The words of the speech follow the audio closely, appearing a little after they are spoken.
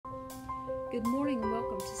Good morning and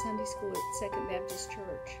welcome to Sunday School at Second Baptist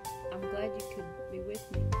Church. I'm glad you could be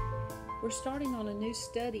with me. We're starting on a new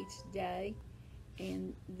study today,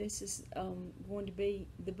 and this is going to be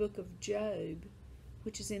the book of Job,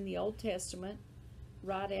 which is in the Old Testament,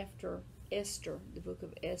 right after Esther, the book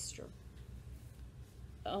of Esther.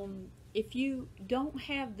 If you don't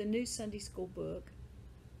have the new Sunday School book,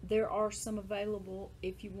 there are some available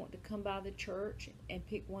if you want to come by the church and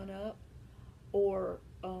pick one up, or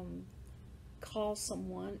call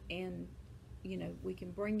someone and we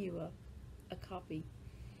can bring you a copy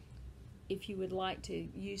if you would like to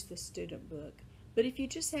use the student book. But if you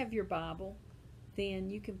just have your Bible,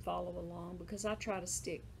 then you can follow along, because I try to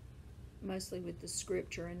stick mostly with the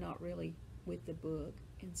scripture and not really with the book,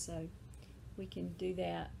 and so we can do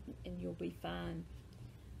that and you'll be fine.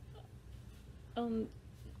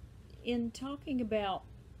 In talking about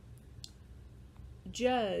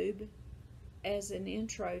Job as an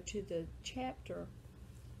intro to the chapter,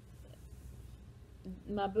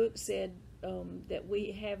 my book said that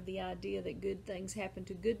we have the idea that good things happen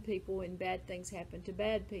to good people and bad things happen to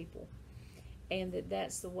bad people, and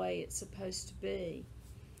that's the way it's supposed to be.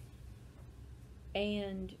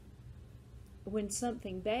 And when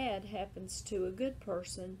something bad happens to a good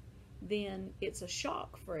person, then it's a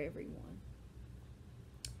shock for everyone.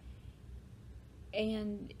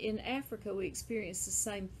 And in Africa, we experience the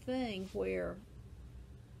same thing, where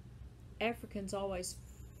Africans always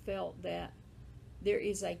felt that there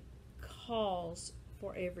is a cause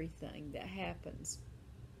for everything that happens.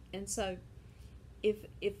 And so if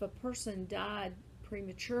a person died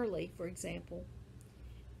prematurely, for example,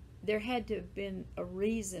 there had to have been a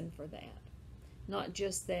reason for that. Not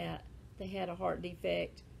just that they had a heart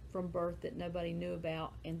defect from birth that nobody knew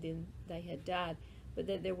about and then they had died, but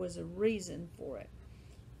that there was a reason for it.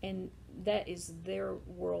 And that is their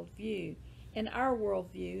worldview. And our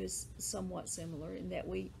worldview is somewhat similar in that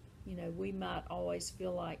we might always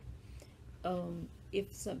feel like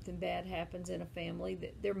if something bad happens in a family,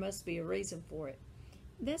 that there must be a reason for it.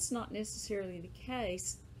 That's not necessarily the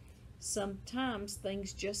case. Sometimes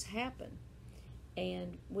things just happen.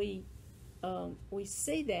 And we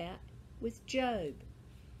see that with Job.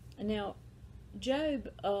 Now, Job,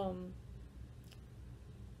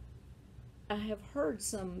 I have heard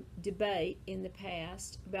some debate in the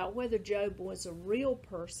past about whether Job was a real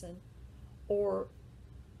person or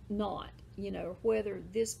not, whether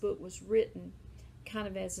this book was written kind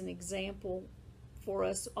of as an example for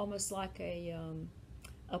us, almost like a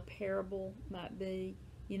parable might be,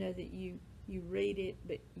 that you read it,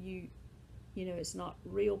 but it's not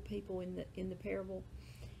real people in the parable.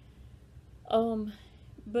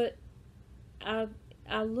 But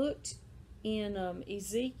I looked in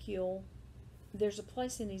Ezekiel. There's a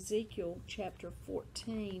place in Ezekiel chapter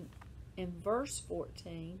 14 and verse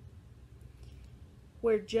 14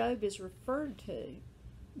 where Job is referred to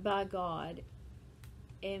by God,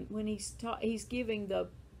 and when he's giving the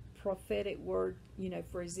prophetic word,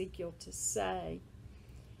 for Ezekiel to say,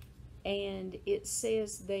 and it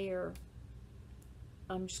says there,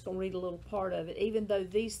 I'm just going to read a little part of it. Even though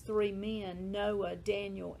these three men, Noah,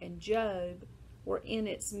 Daniel, and Job, were in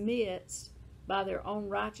its midst, by their own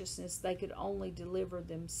righteousness they could only deliver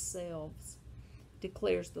themselves,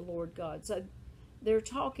 declares the Lord God. So they're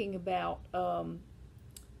talking about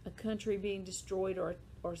a country being destroyed or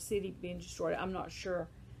a city being destroyed. I'm not sure.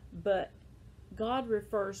 But God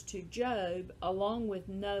refers to Job along with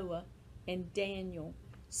Noah and Daniel.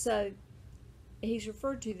 So he's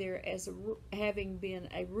referred to there as having been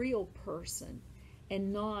a real person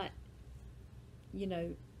and not,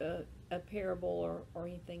 a parable or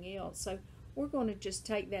anything else. So we're going to just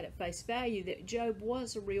take that at face value, that Job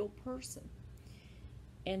was a real person,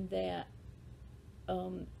 and that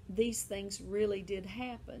these things really did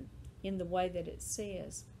happen in the way that it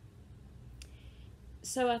says.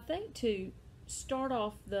 So I think to start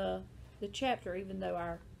off the chapter, even though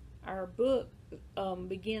our book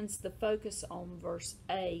begins the focus on verse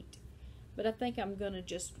 8, but I think I'm going to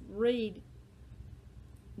just read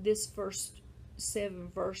this first 7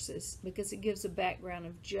 verses, because it gives a background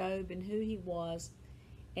of Job and who he was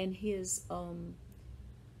and his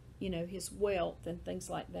his wealth and things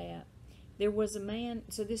like that. There was a man,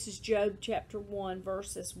 so this is Job chapter 1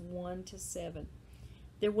 verses 1 to 7.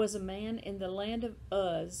 There was a man in the land of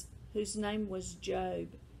Uz whose name was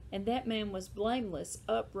Job, and that man was blameless,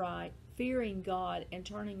 upright, fearing God and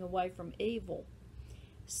turning away from evil.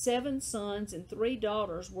 7 sons and 3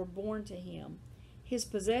 daughters were born to him. His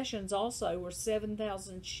possessions also were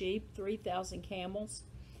 7,000 sheep, 3,000 camels,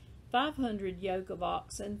 500 yoke of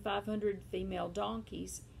oxen, 500 female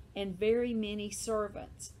donkeys, and very many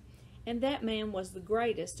servants. and that man was the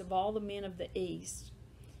greatest of all the men of the East.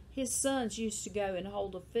 His sons used to go and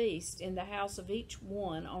hold a feast in the house of each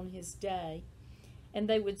one on his day, and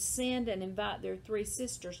they would send and invite their 3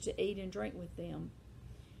 sisters to eat and drink with them.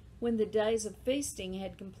 When the days of feasting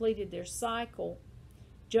had completed their cycle,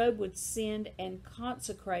 Job would send and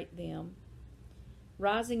consecrate them,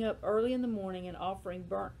 rising up early in the morning and offering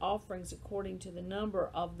burnt offerings according to the number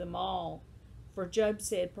of them all. For Job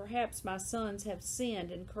said, "Perhaps my sons have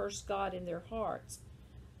sinned and cursed God in their hearts."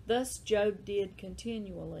 Thus Job did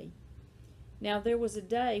continually. Now there was a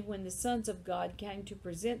day when the sons of God came to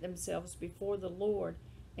present themselves before the Lord,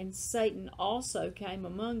 and Satan also came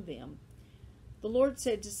among them. The Lord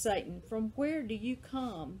said to Satan, "From where do you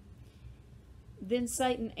come?" Then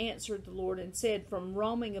Satan answered the Lord and said, "From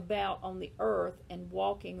roaming about on the earth and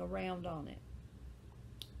walking around on it."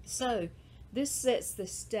 So this sets the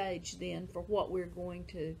stage then for what we're going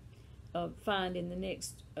to find in the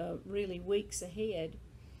next really weeks ahead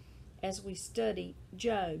as we study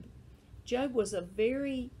Job. Job was a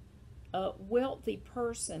very wealthy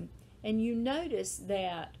person, and you notice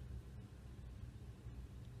that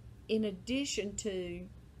in addition to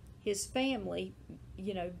his family,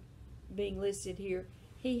 being listed here,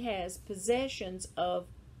 he has possessions of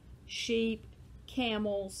sheep,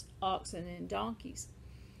 camels, oxen, and donkeys.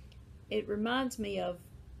 It reminds me of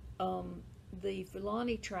the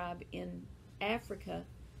Fulani tribe in Africa,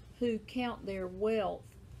 who count their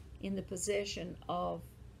wealth in the possession of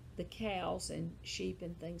the cows and sheep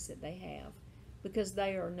and things that they have, because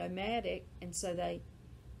they are nomadic, and so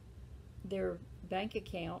their bank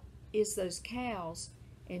account is those cows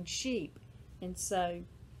and sheep. And so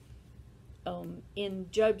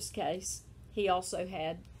in Job's case, he also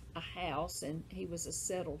had a house, and he was a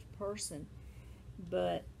settled person,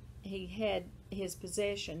 but he had his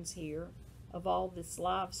possessions here of all this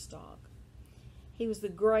livestock. He was the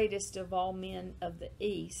greatest of all men of the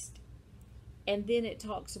East. And then it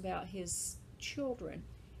talks about his children,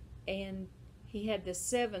 and he had the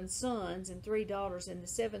 7 sons and 3 daughters, and the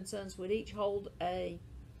 7 sons would each hold a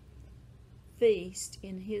feast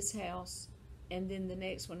in his house, and then the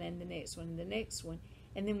next one, and the next one, and the next one.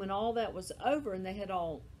 And then when all that was over and they had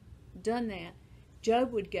all done that,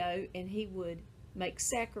 Job would go and he would make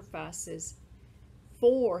sacrifices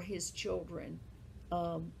for his children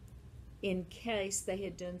in case they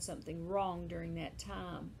had done something wrong during that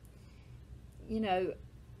time. I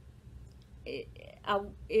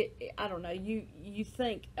don't know, you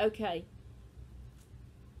think, okay,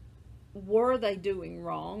 were they doing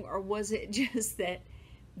wrong, or was it just that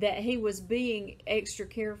he was being extra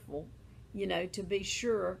careful, to be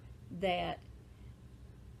sure that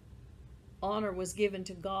honor was given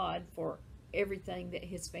to God for everything that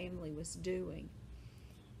his family was doing.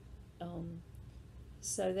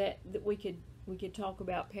 So that we could talk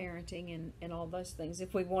about parenting and all those things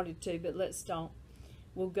if we wanted to, but let's don't.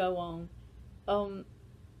 We'll go on.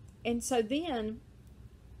 And so then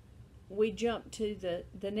we jump to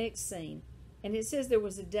the next scene. And it says, there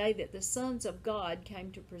was a day that the sons of God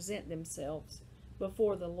came to present themselves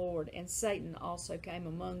before the Lord, and Satan also came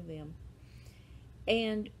among them.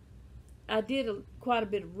 And I did quite a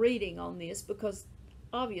bit of reading on this, because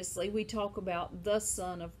obviously we talk about the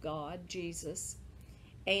Son of God, Jesus,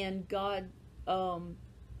 and God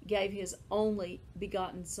gave his only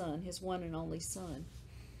begotten Son, his one and only Son.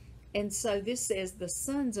 And so this says the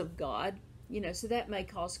sons of God, so that may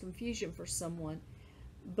cause confusion for someone.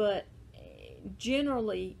 But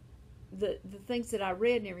generally, the things that I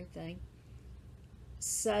read and everything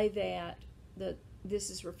say that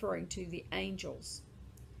this is referring to the angels.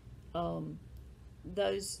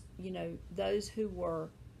 Those who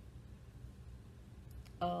were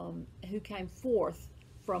who came forth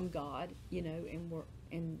from God,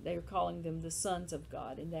 and they're calling them the sons of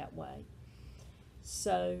God in that way.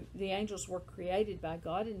 So the angels were created by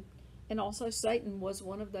God, and also Satan was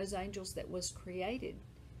one of those angels that was created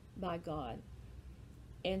by God.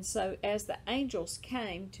 And so as the angels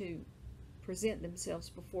came to present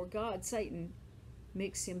themselves before God, Satan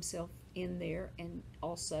mixed himself in there and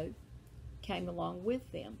also came along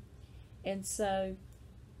with them. And so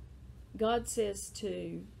God says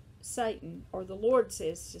to Satan, or the Lord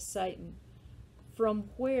says to Satan, "From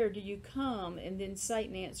where do you come?" And then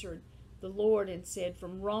Satan answered the Lord and said,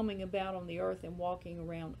 "From roaming about on the earth and walking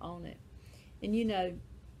around on it." And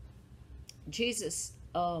Jesus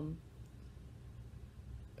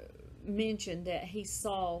mentioned that he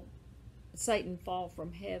saw Satan fall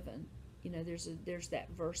from heaven. There's that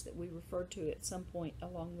verse that we referred to at some point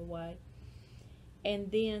along the way.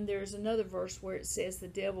 And then there's another verse where it says the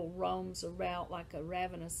devil roams around like a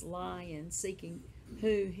ravenous lion, seeking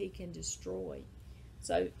who he can destroy.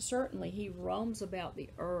 So certainly he roams about the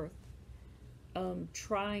earth,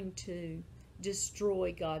 trying to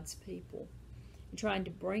destroy God's people, and trying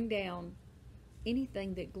to bring down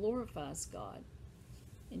anything that glorifies God.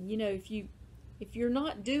 And you know, if you're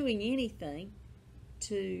not doing anything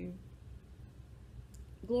to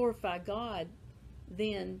glorify God,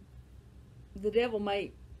 then the devil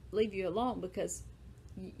may leave you alone, because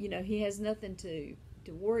you know he has nothing to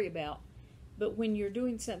worry about. But when you're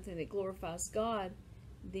doing something that glorifies God,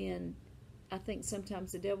 then I think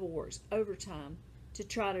sometimes the devil works overtime to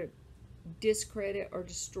try to discredit or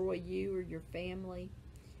destroy you or your family,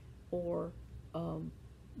 or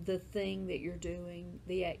the thing that you're doing,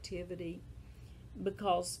 the activity,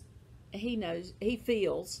 because he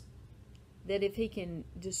feels that if he can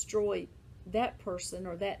destroy that person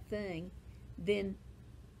or that thing, then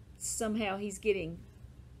somehow he's getting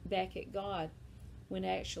back at God, when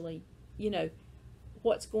actually, you know,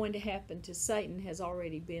 what's going to happen to Satan has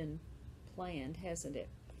already been planned, hasn't it?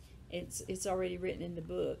 It's already written in the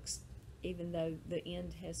books, even though the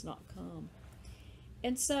end has not come.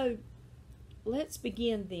 And so let's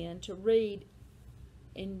begin then to read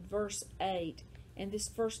in verse 8, and this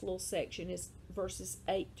first little section is verses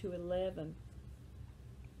 8 to 11.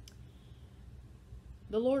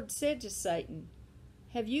 The Lord said to Satan,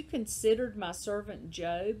 "Have you considered my servant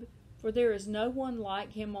Job? For there is no one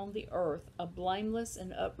like him on the earth, a blameless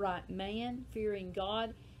and upright man, fearing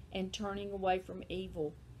God and turning away from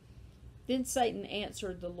evil." Then Satan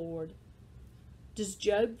answered the Lord, "Does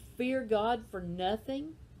Job fear God for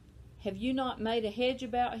nothing? Have you not made a hedge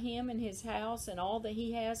about him and his house and all that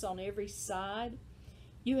he has on every side?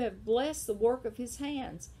 You have blessed the work of his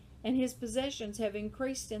hands, and his possessions have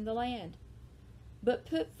increased in the land. But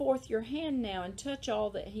put forth your hand now and touch all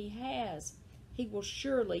that he has. He will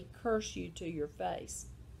surely curse you to your face."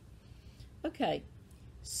 Okay,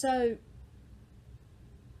 so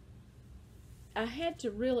I had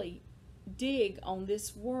to really dig on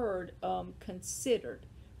this word, considered,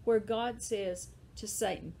 where God says to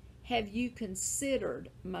Satan, "Have you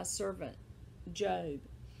considered my servant Job?"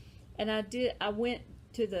 And I went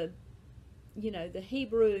to the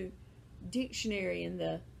Hebrew dictionary and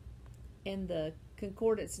the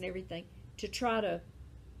concordance and everything to try to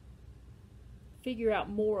figure out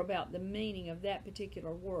more about the meaning of that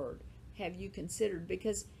particular word, "have you considered,"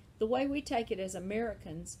 because the way we take it as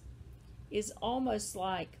Americans is almost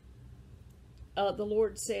like the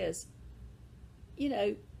Lord says, you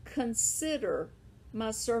know, consider my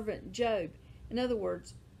servant Job. In other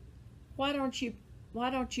words, why don't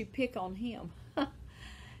you pick on him?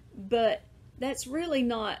 But that's really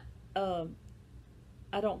not, I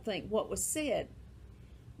don't think, what was said,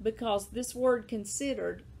 because this word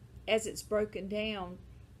 "considered," as it's broken down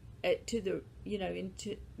to the,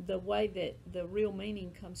 into the way that the real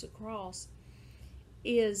meaning comes across,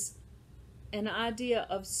 is an idea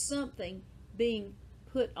of something being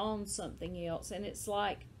put on something else. And it's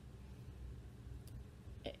like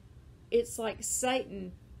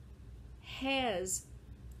Satan has,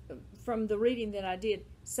 from the reading that I did,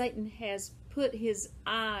 Satan has put his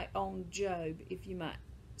eye on Job, if you might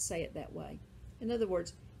say it that way. In other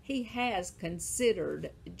words, he has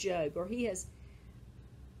considered Job, or he has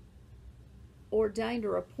ordained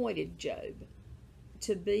or appointed Job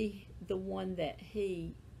to be the one that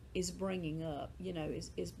he is bringing up,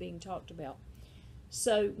 is being talked about.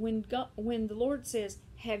 So when the Lord says,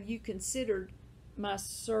 "Have you considered my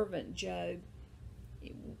servant Job?"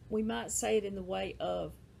 we might say it in the way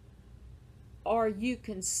of, "Are you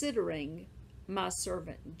considering my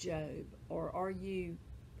servant Job?" Or are you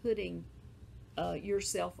putting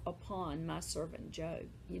yourself upon my servant Job,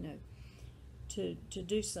 to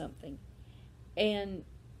do something. And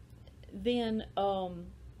then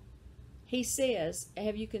he says,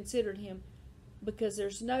 "Have you considered him?" Because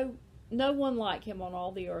there's no one like him on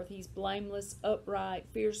all the earth. He's blameless, upright,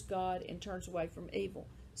 fears God, and turns away from evil.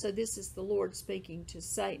 So this is the Lord speaking to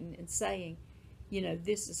Satan and saying,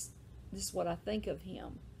 this is what I think of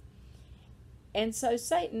him. And so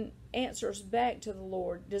Satan answers back to the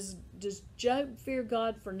Lord, does Job fear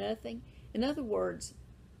God for nothing? In other words,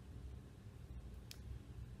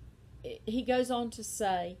 he goes on to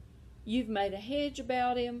say, "You've made a hedge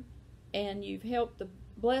about him, and you've helped to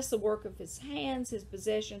bless the work of his hands, his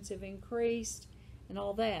possessions have increased," and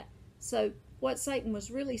all that. So what Satan was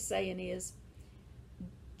really saying is,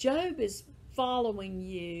 Job is following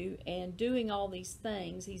you and doing all these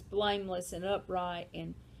things. He's blameless and upright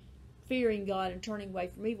and fearing God and turning away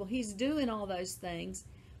from evil. He's doing all those things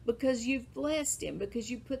because you've blessed him,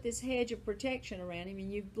 because you put this hedge of protection around him,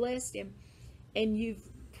 and you've blessed him, and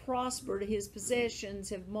you've prospered. His possessions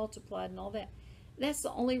have multiplied and all that. That's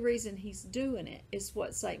the only reason he's doing it, is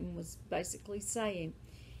what Satan was basically saying.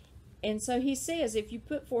 And so he says, if you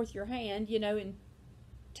put forth your hand, and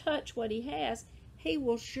touch what he has, he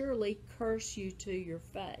will surely curse you to your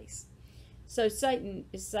face. So Satan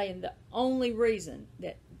is saying the only reason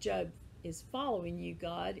that Job is following you,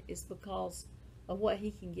 God, is because of what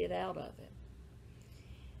he can get out of it.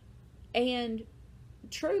 And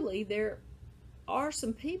truly, there are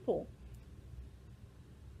some people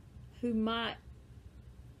who might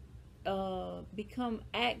become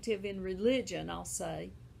active in religion, I'll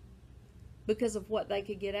say, because of what they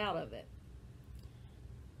could get out of it.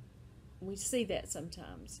 We see that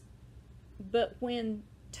sometimes. But when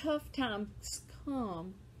tough times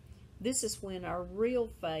come, this is when our real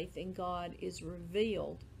faith in God is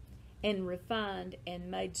revealed and refined and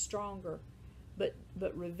made stronger, but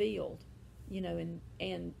revealed.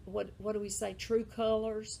 And what do we say? True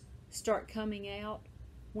colors start coming out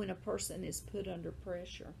when a person is put under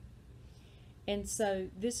pressure. And so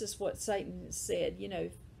this is what Satan has said.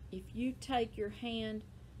 If you take your hand,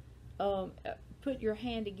 put your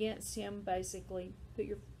hand against him, basically,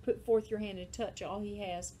 put forth your hand and touch all he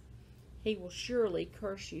has, he will surely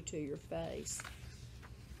curse you to your face.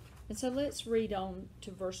 And so let's read on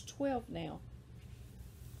to verse 12 now.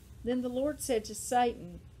 Then the Lord said to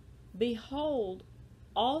Satan, behold,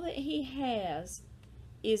 all that he has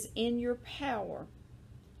is in your power.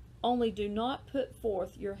 Only do not put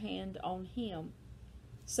forth your hand on him.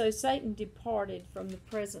 So Satan departed from the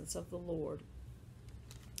presence of the Lord.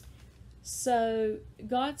 So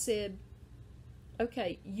God said,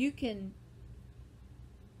 okay, you can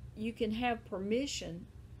have permission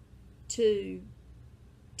to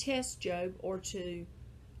test Job or to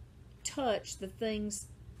touch the things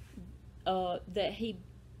that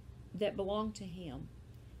belong to him,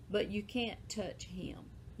 but you can't touch him.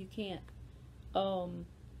 You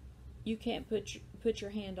can't put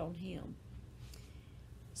your hand on him.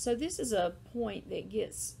 So this is a point that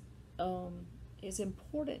gets is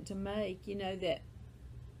important to make. That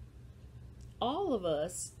all of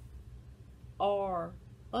us are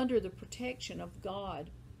under the protection of God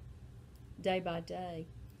day by day,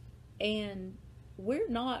 and we're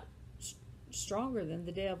not stronger than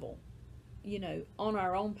the devil, on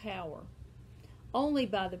our own power. Only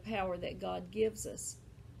by the power that God gives us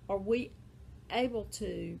are we able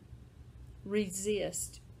to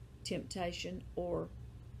resist temptation, or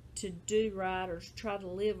to do right, or to try to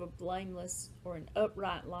live a blameless or an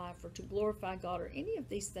upright life, or to glorify God, or any of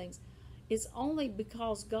these things. It's only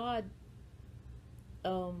because God,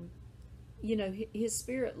 His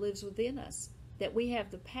Spirit lives within us, that we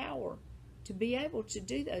have the power to be able to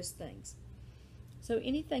do those things. So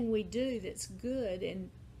anything we do that's good and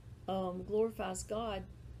glorifies God,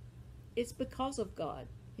 it's because of God.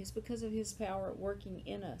 It's because of His power working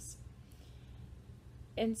in us.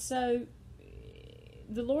 And so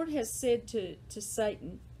the Lord has said to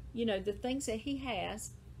Satan, the things that he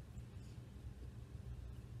has,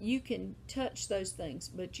 you can touch those things,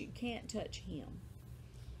 but you can't touch him.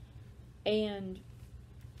 And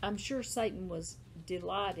I'm sure Satan was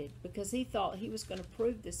delighted, because he thought he was going to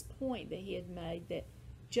prove this point that he had made, that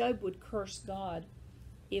Job would curse God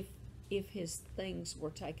if his things were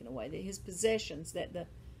taken away, that his possessions, that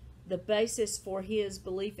the basis for his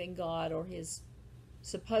belief in God, or his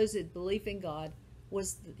supposed belief in God,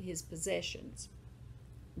 was his possessions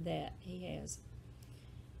that he has.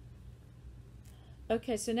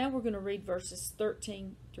 Okay, so now we're going to read verses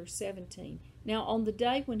 13 through 17. Now on the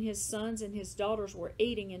day when his sons and his daughters were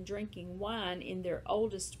eating and drinking wine in their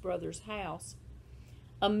oldest brother's house,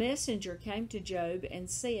 a messenger came to Job and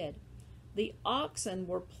said, the oxen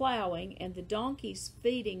were plowing and the donkeys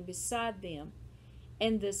feeding beside them,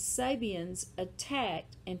 and the Sabeans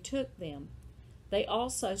attacked and took them. They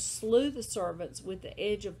also slew the servants with the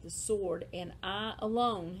edge of the sword, and I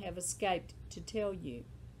alone have escaped to tell you.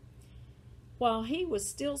 While he was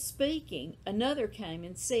still speaking, another came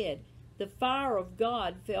and said, the fire of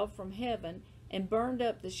God fell from heaven and burned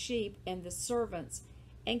up the sheep and the servants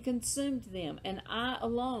and consumed them, and I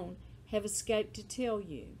alone have escaped to tell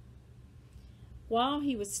you. While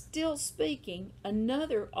he was still speaking,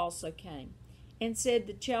 another also came and said,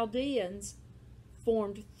 the Chaldeans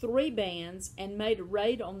formed 3 bands and made a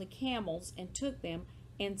raid on the camels and took them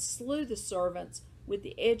and slew the servants with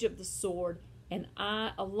the edge of the sword, and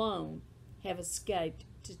I alone have escaped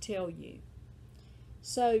to tell you.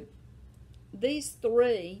 So these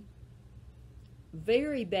 3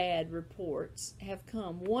 very bad reports have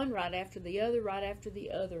come, one right after the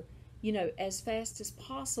other, as fast as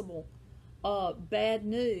possible. Bad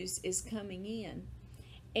news is coming in.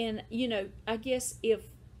 And I guess if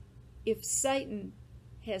Satan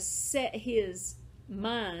has set his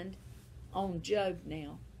mind on Job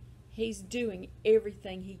now. He's doing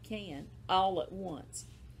everything he can all at once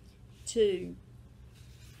to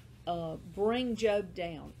bring Job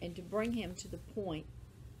down and to bring him to the point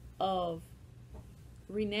of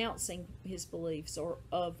renouncing his beliefs or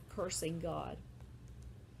of cursing God.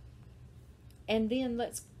 And then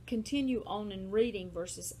let's continue on in reading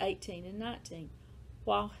verses 18 and 19.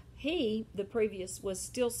 While he, the previous, was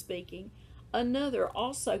still speaking, another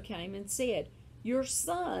also came and said, Your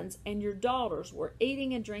sons and your daughters were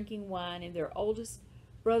eating and drinking wine in their oldest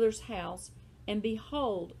brother's house, and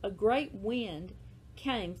behold, a great wind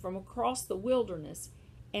came from across the wilderness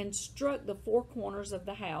and struck the four corners of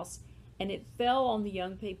the house, and it fell on the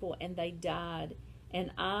young people, and they died,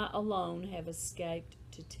 and I alone have escaped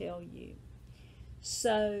to tell you.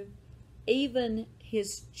 So even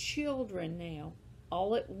his children now,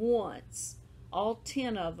 all at once, all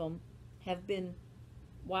 10 of them have been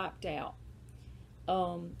wiped out.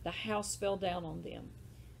 The house fell down on them.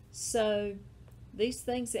 So these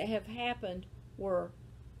things that have happened were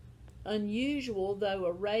unusual, though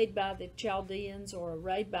a raid by the Chaldeans or a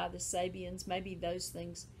raid by the Sabians, maybe those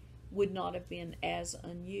things would not have been as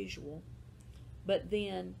unusual. But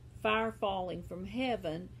then fire falling from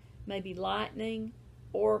heaven, maybe lightning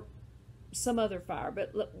or some other fire,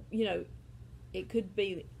 but you know, it could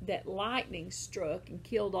be that lightning struck and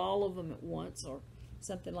killed all of them at once or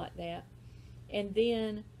something like that. And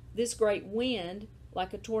then this great wind,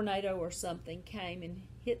 like a tornado or something, came and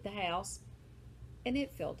hit the house and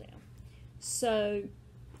it fell down. So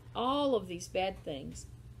all of these bad things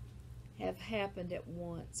have happened at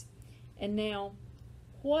once. And now,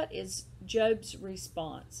 what is Job's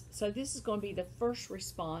response? So this is going to be the first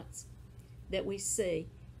response that we see,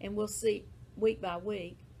 and we'll see week by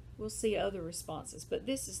week, we'll see other responses. But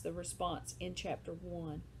this is the response in chapter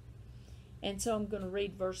 1. And so I'm going to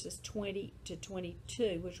read verses 20 to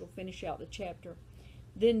 22, which will finish out the chapter.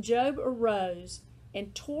 Then Job arose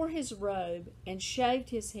and tore his robe and shaved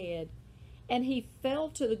his head, and he fell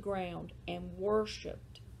to the ground and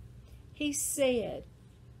worshipped. He said,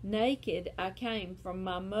 Naked I came from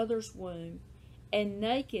my mother's womb, and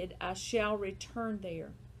naked I shall return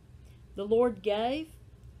there. The Lord gave,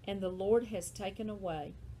 and the Lord has taken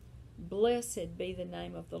away. Blessed be the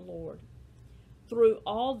name of the Lord. Through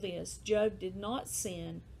all this, Job did not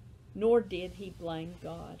sin, nor did he blame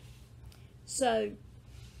God. So,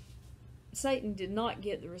 Satan did not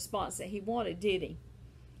get the response that he wanted, did he?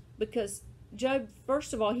 Because Job,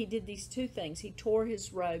 first of all, he did these two things. He tore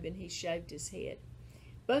his robe and he shaved his head.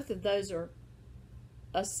 Both of those are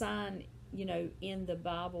a sign, you know, in the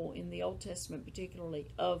Bible, in the Old Testament particularly,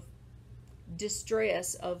 of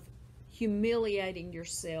distress, of humiliating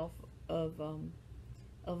yourself, of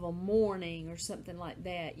a mourning or something like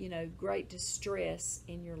that, you know, great distress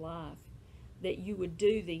in your life, that you would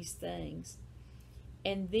do these things.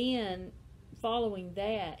 And then, following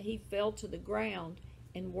that, he fell to the ground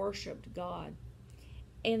and worshiped God.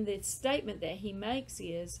 And the statement that he makes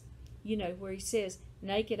is, you know, where he says,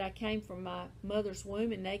 Naked I came from my mother's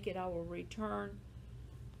womb, and naked I will return.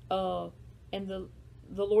 And the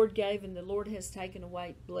Lord gave, and the Lord has taken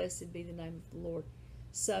away. Blessed be the name of the Lord.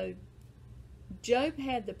 So Job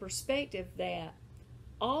had the perspective that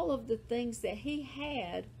all of the things that he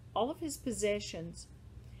had, all of his possessions,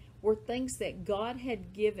 were things that God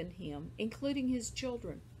had given him, including his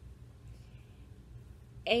children.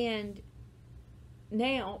 And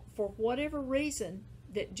now, for whatever reason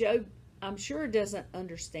that Job, I'm sure, doesn't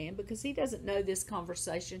understand, because he doesn't know this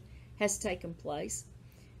conversation has taken place.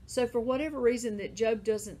 So for whatever reason that Job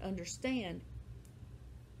doesn't understand,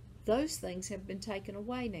 those things have been taken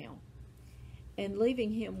away now, and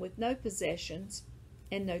leaving him with no possessions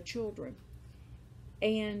and no children.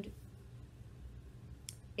 And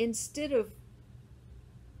instead of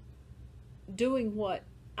doing what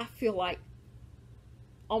I feel like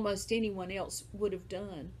almost anyone else would have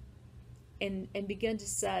done, and begun to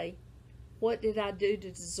say, what did I do to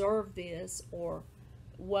deserve this? Or,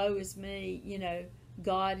 woe is me, you know,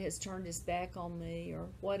 God has turned his back on me, or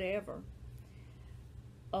whatever.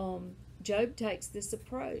 Job takes this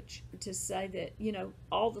approach to say that, you know,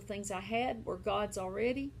 all the things I had were God's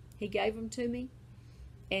already. He gave them to me,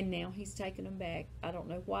 and now he's taken them back. I don't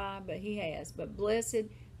know why, but he has. But blessed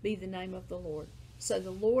be the name of the Lord. So the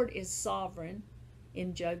Lord is sovereign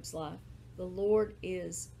in Job's life. The Lord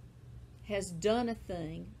has done a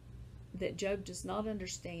thing that Job does not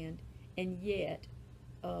understand, and yet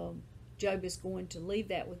Job is going to leave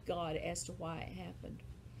that with God as to why it happened.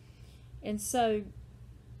 And so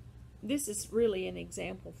this is really an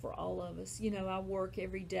example for all of us. You know, I work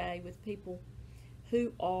every day with people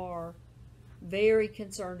who are very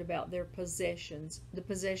concerned about their possessions, the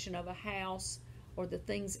possession of a house or the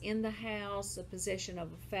things in the house, the possession of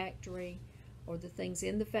a factory or the things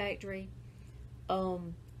in the factory,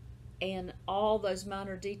 and all those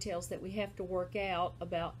minor details that we have to work out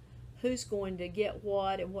about who's going to get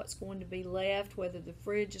what and what's going to be left, whether the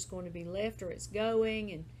fridge is going to be left or it's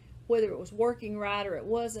going, and whether it was working right or it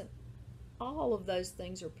wasn't. All of those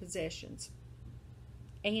things are possessions.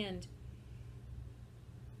 And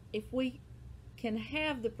if we can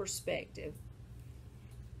have the perspective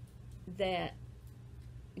that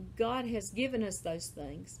God has given us those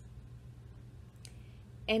things,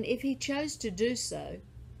 and if He chose to do so,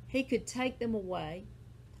 He could take them away,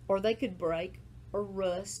 or they could break, or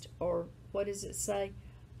rust, or what does it say,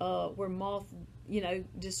 where moth,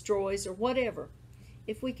 destroys, or whatever.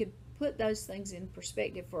 If we could put those things in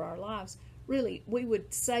perspective for our lives, really, we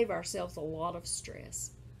would save ourselves a lot of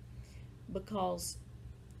stress, because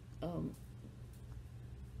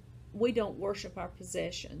we don't worship our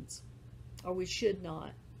possessions, or we should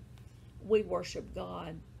not. We worship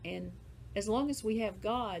God, and as long as we have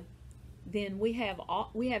God, then we have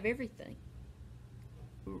everything.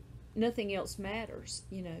 Nothing else matters,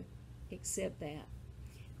 except that.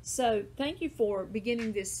 So thank you for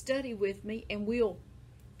beginning this study with me, and we'll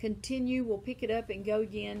continue. We'll pick it up and go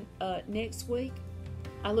again next week.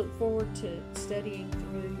 I look forward to studying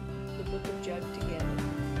through the book of Job together.